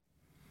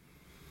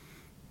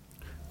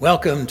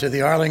Welcome to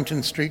the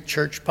Arlington Street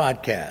Church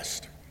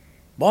Podcast.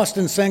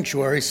 Boston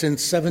Sanctuary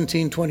since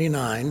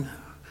 1729,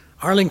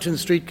 Arlington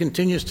Street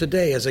continues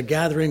today as a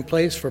gathering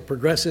place for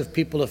progressive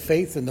people of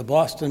faith in the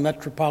Boston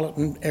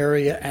metropolitan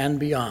area and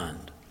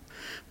beyond.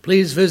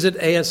 Please visit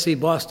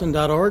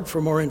ascboston.org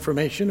for more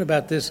information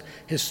about this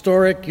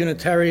historic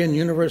Unitarian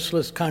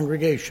Universalist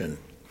congregation.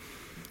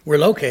 We're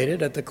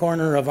located at the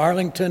corner of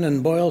Arlington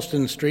and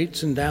Boylston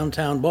Streets in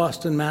downtown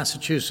Boston,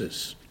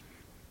 Massachusetts.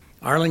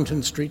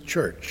 Arlington Street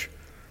Church,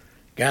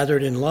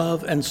 gathered in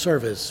love and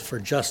service for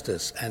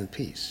justice and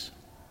peace.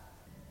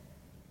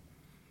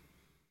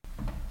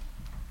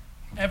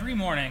 Every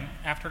morning,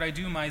 after I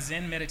do my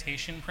Zen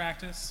meditation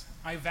practice,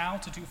 I vow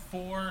to do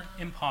 4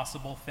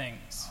 impossible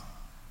things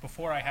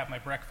before I have my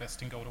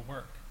breakfast and go to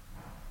work,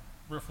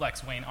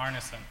 reflects Wayne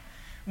Arneson.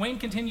 Wayne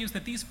continues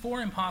that these 4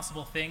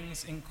 impossible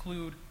things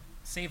include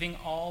saving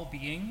all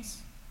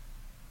beings,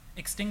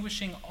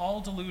 extinguishing all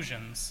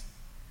delusions,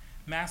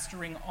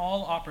 mastering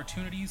all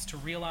opportunities to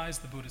realize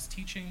the Buddha's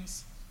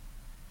teachings,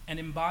 and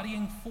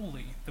embodying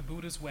fully the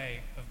Buddha's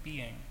way of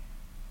being.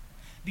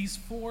 These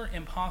 4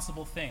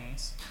 impossible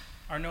things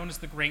are known as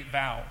the Great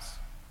Vows.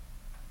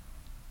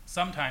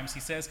 Sometimes, he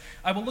says,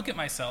 I will look at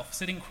myself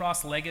sitting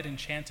cross-legged and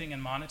chanting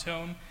in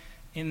monotone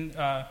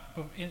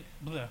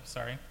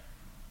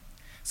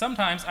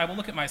Sometimes I will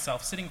look at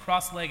myself sitting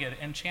cross-legged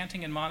and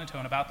chanting in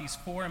monotone about these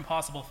 4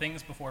 impossible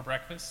things before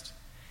breakfast,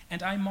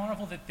 and I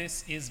marvel that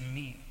this is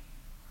me.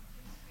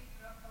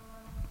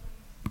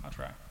 I'll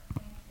try.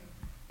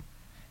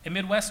 A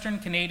Midwestern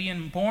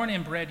Canadian, born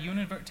and bred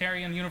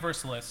Unitarian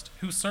Universalist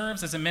who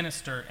serves as a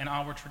minister in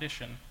our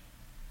tradition.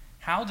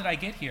 How did I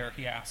get here,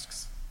 he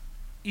asks.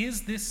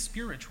 Is this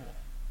spiritual?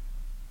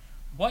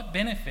 What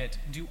benefit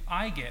do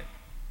I get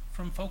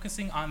from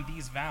focusing on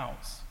these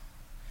vows?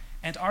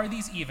 And are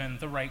these even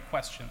the right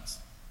questions?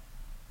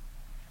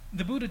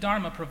 The Buddha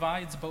Dharma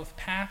provides both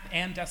path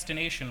and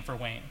destination for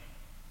Wayne,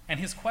 and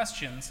his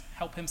questions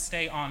help him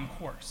stay on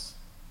course.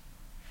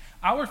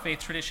 Our faith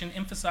tradition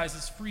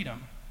emphasizes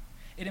freedom.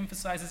 It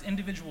emphasizes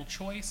individual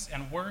choice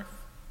and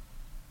worth.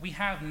 We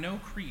have no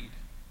creed.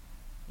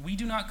 We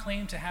do not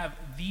claim to have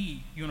the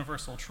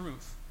universal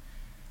truth.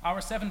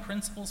 Our 7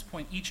 principles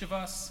point each of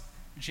us,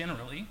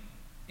 generally,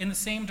 in the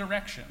same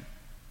direction.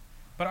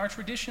 But our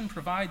tradition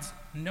provides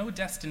no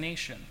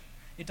destination.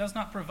 It does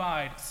not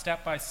provide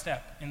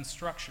step-by-step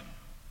instruction.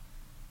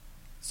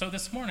 So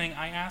this morning,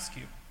 I ask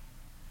you,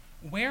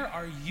 where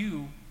are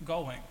you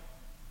going?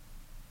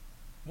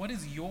 What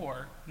is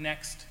your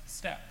next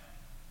step?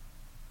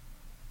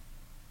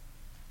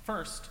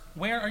 First,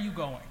 where are you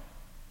going?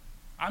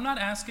 I'm not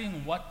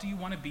asking what do you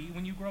want to be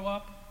when you grow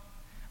up.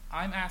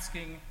 I'm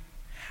asking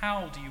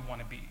how do you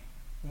want to be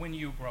when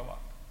you grow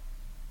up?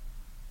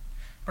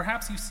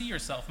 Perhaps you see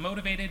yourself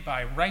motivated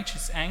by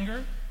righteous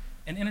anger,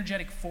 an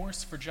energetic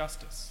force for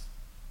justice.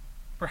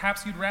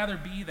 Perhaps you'd rather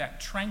be that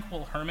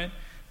tranquil hermit,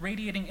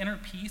 radiating inner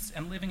peace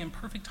and living in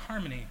perfect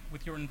harmony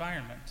with your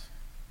environment.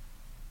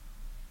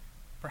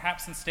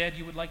 Perhaps instead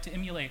you would like to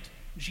emulate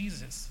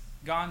Jesus,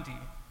 Gandhi,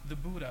 the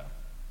Buddha,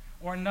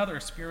 or another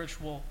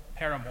spiritual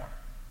paramour.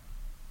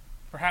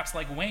 Perhaps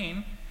like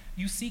Wayne,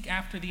 you seek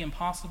after the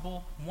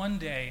impossible one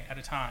day at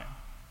a time.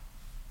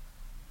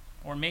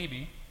 Or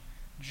maybe,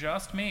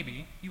 just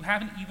maybe, you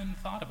haven't even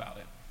thought about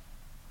it.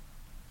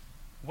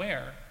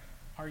 Where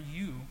are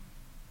you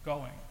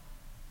going?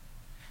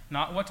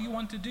 Not what do you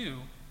want to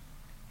do,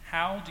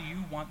 how do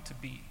you want to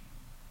be?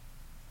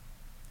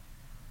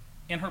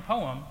 In her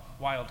poem,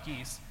 Wild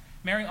Geese,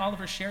 Mary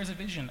Oliver shares a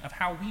vision of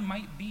how we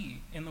might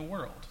be in the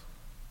world.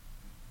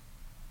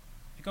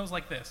 It goes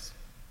like this.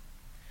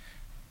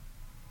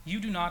 You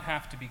do not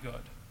have to be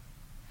good.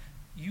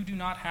 You do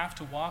not have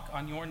to walk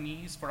on your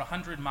knees for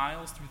 100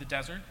 miles through the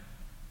desert,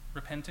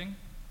 repenting.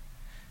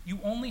 You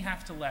only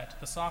have to let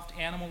the soft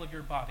animal of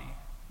your body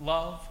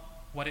love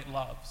what it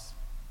loves.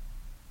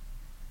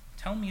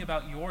 Tell me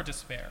about your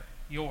despair,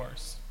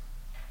 yours,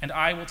 and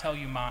I will tell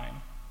you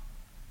mine.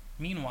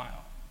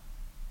 Meanwhile,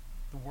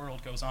 the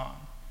world goes on.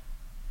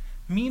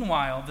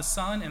 Meanwhile, the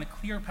sun and the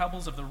clear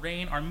pebbles of the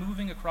rain are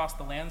moving across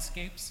the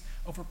landscapes,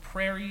 over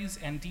prairies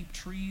and deep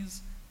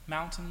trees,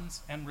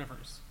 mountains and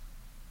rivers.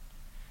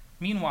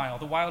 Meanwhile,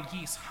 the wild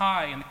geese,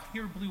 high in the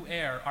clear blue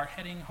air, are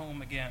heading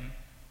home again.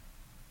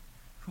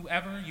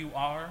 Whoever you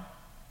are,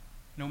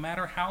 no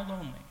matter how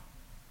lonely,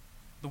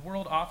 the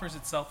world offers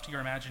itself to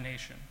your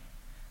imagination,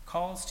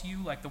 calls to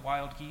you like the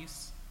wild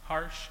geese,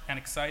 harsh and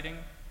exciting,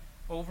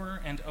 over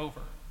and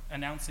over,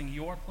 announcing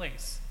your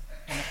place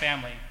in the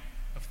family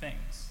of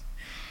things.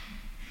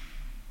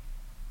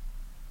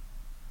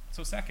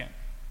 So second,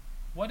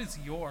 what is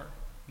your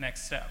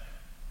next step?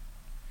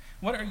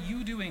 What are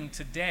you doing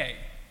today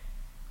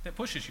that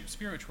pushes you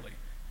spiritually?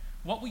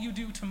 What will you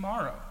do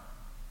tomorrow?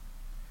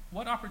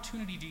 What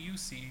opportunity do you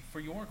see for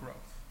your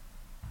growth?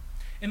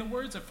 In the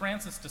words of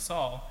Francis de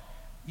Sales,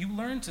 you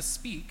learn to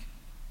speak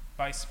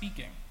by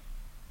speaking.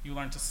 You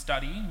learn to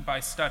study by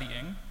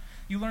studying.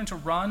 You learn to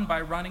run by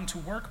running, to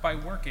work by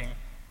working.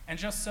 And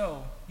just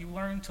so, you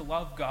learn to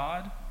love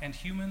God and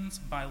humans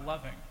by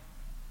loving.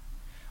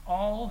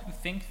 All who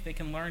think they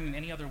can learn in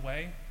any other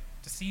way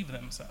deceive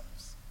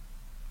themselves.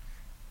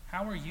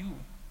 How are you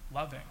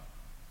loving?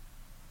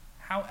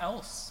 How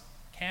else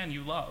can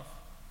you love?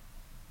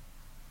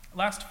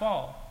 Last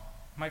fall,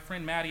 my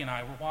friend Maddie and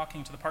I were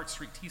walking to the Park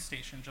Street Tea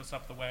Station just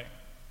up the way.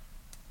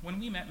 When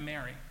we met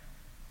Mary,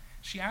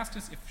 she asked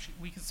us if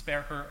we could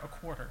spare her a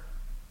quarter.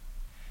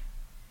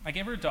 I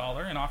gave her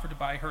 $1 and offered to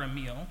buy her a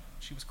meal.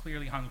 She was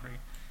clearly hungry.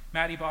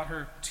 Maddie bought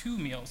her 2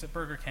 meals at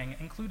Burger King,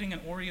 including an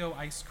Oreo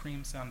ice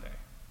cream sundae.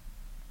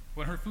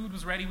 When her food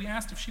was ready, we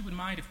asked if she would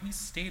mind if we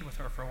stayed with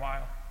her for a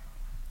while.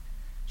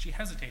 She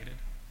hesitated,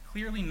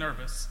 clearly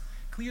nervous,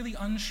 clearly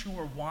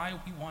unsure why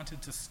we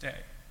wanted to stay.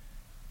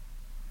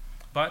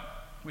 But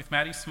with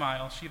Maddie's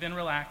smile, she then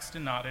relaxed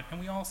and nodded, and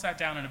we all sat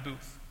down in a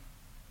booth.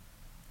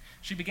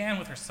 She began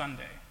with her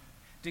sundae,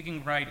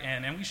 digging right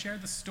in, and we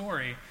shared the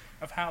story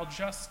of how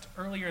just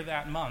earlier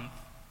that month,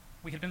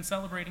 we had been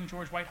celebrating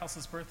George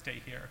Whitehouse's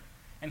birthday here,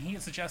 and he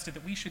had suggested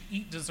that we should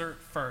eat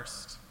dessert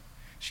first.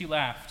 She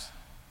laughed.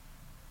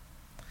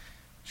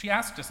 She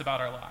asked us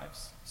about our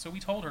lives, so we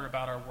told her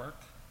about our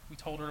work, we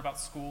told her about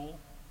school,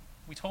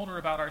 we told her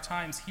about our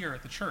times here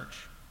at the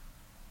church.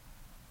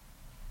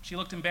 She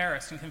looked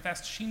embarrassed and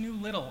confessed she knew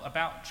little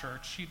about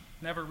church. She'd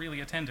never really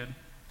attended.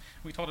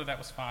 We told her that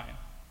was fine.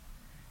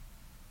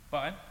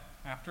 But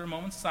after a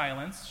moment's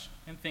silence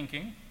and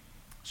thinking,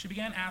 she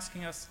began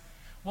asking us,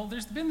 well,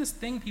 there's been this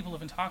thing people have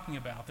been talking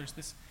about. There's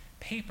this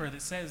paper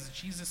that says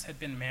Jesus had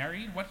been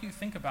married. What do you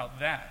think about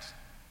that?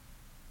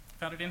 I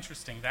found it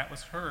interesting. That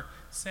was her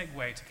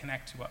segue to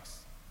connect to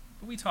us.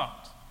 But we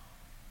talked.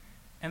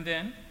 And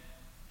then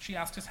she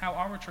asked us how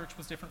our church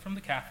was different from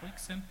the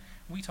Catholics, and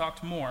we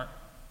talked more.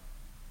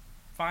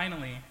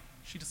 Finally,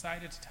 she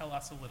decided to tell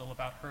us a little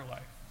about her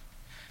life.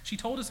 She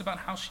told us about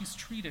how she's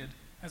treated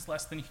as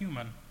less than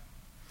human.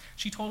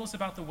 She told us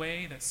about the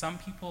way that some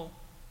people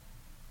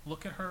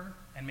look at her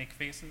and make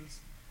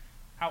faces,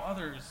 how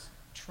others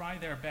try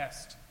their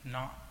best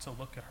not to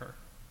look at her.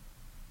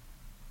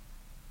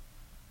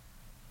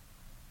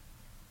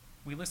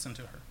 We listened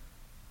to her.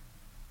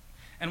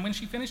 And when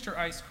she finished her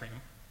ice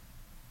cream,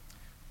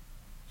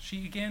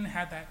 she again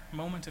had that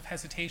moment of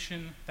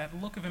hesitation, that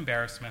look of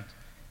embarrassment,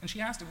 and she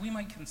asked if we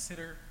might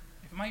consider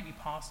if it might be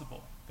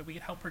possible that we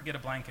could help her get a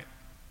blanket.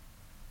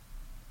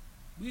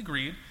 We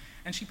agreed,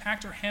 and she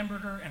packed her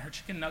hamburger and her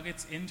chicken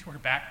nuggets into her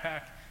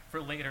backpack for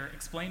later,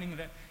 explaining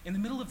that in the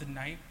middle of the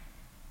night,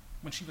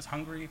 when she was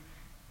hungry,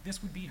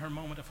 this would be her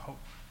moment of hope.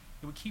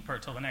 It would keep her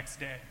till the next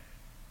day.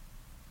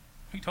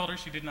 We told her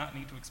she did not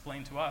need to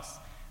explain to us.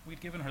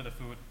 We'd given her the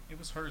food. It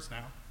was hers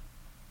now.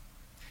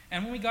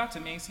 And when we got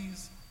to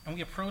Macy's and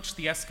we approached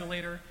the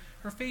escalator,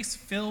 her face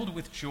filled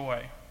with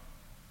joy.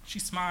 She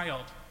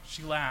smiled,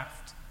 she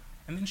laughed,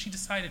 and then she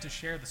decided to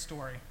share the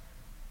story.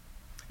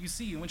 You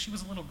see, when she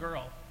was a little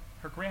girl,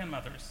 her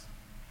grandmothers,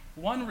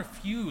 one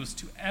refused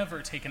to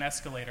ever take an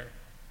escalator,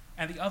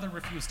 and the other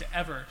refused to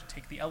ever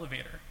take the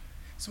elevator.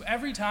 So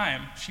every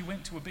time she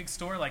went to a big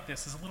store like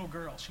this as a little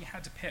girl, she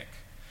had to pick.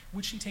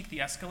 Would she take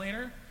the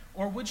escalator,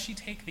 or would she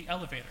take the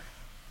elevator?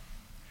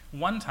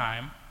 One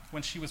time,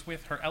 when she was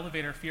with her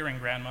elevator-fearing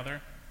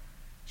grandmother,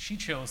 she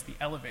chose the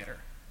elevator,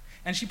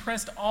 and she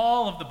pressed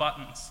all of the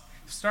buttons,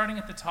 starting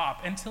at the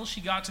top, until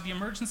she got to the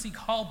emergency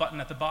call button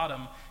at the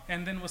bottom,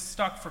 and then was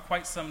stuck for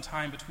quite some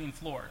time between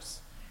floors.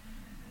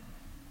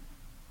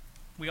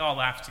 We all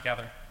laughed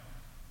together.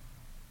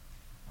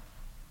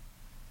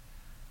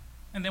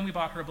 And then we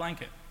bought her a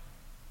blanket,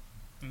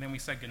 and then we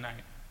said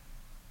goodnight.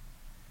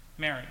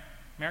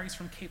 Mary's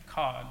from Cape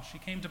Cod. She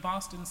came to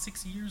Boston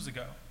 6 years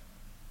ago.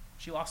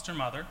 She lost her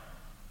mother,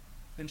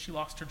 then she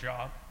lost her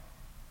job,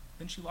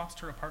 then she lost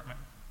her apartment.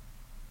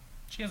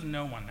 She has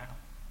no one now.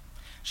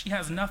 She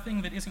has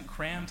nothing that isn't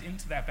crammed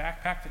into that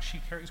backpack that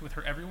she carries with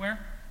her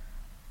everywhere.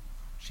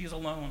 She is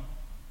alone,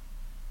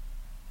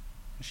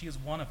 and she is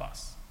one of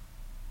us.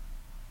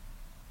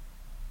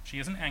 She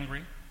isn't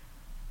angry,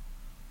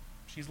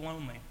 she's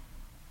lonely,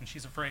 and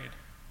she's afraid.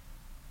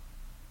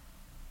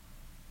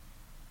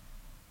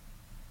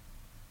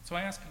 So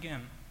I ask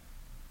again,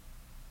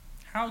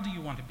 how do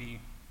you want to be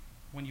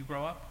when you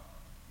grow up?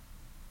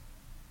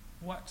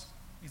 What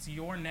is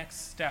your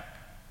next step?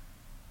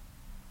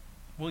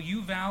 Will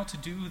you vow to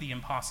do the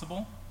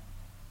impossible?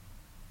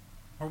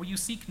 Or will you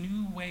seek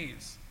new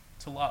ways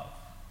to love?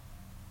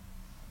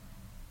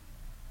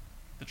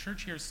 The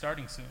church year is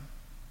starting soon.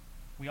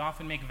 We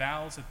often make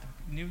vows at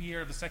the new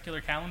year of the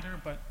secular calendar,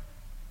 but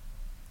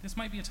this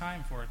might be a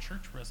time for a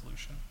church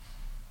resolution.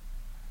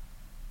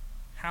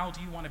 How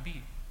do you want to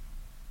be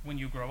when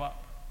you grow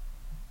up?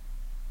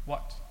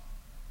 What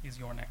is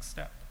your next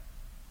step?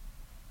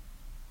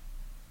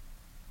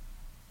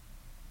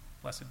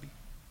 Blessed be.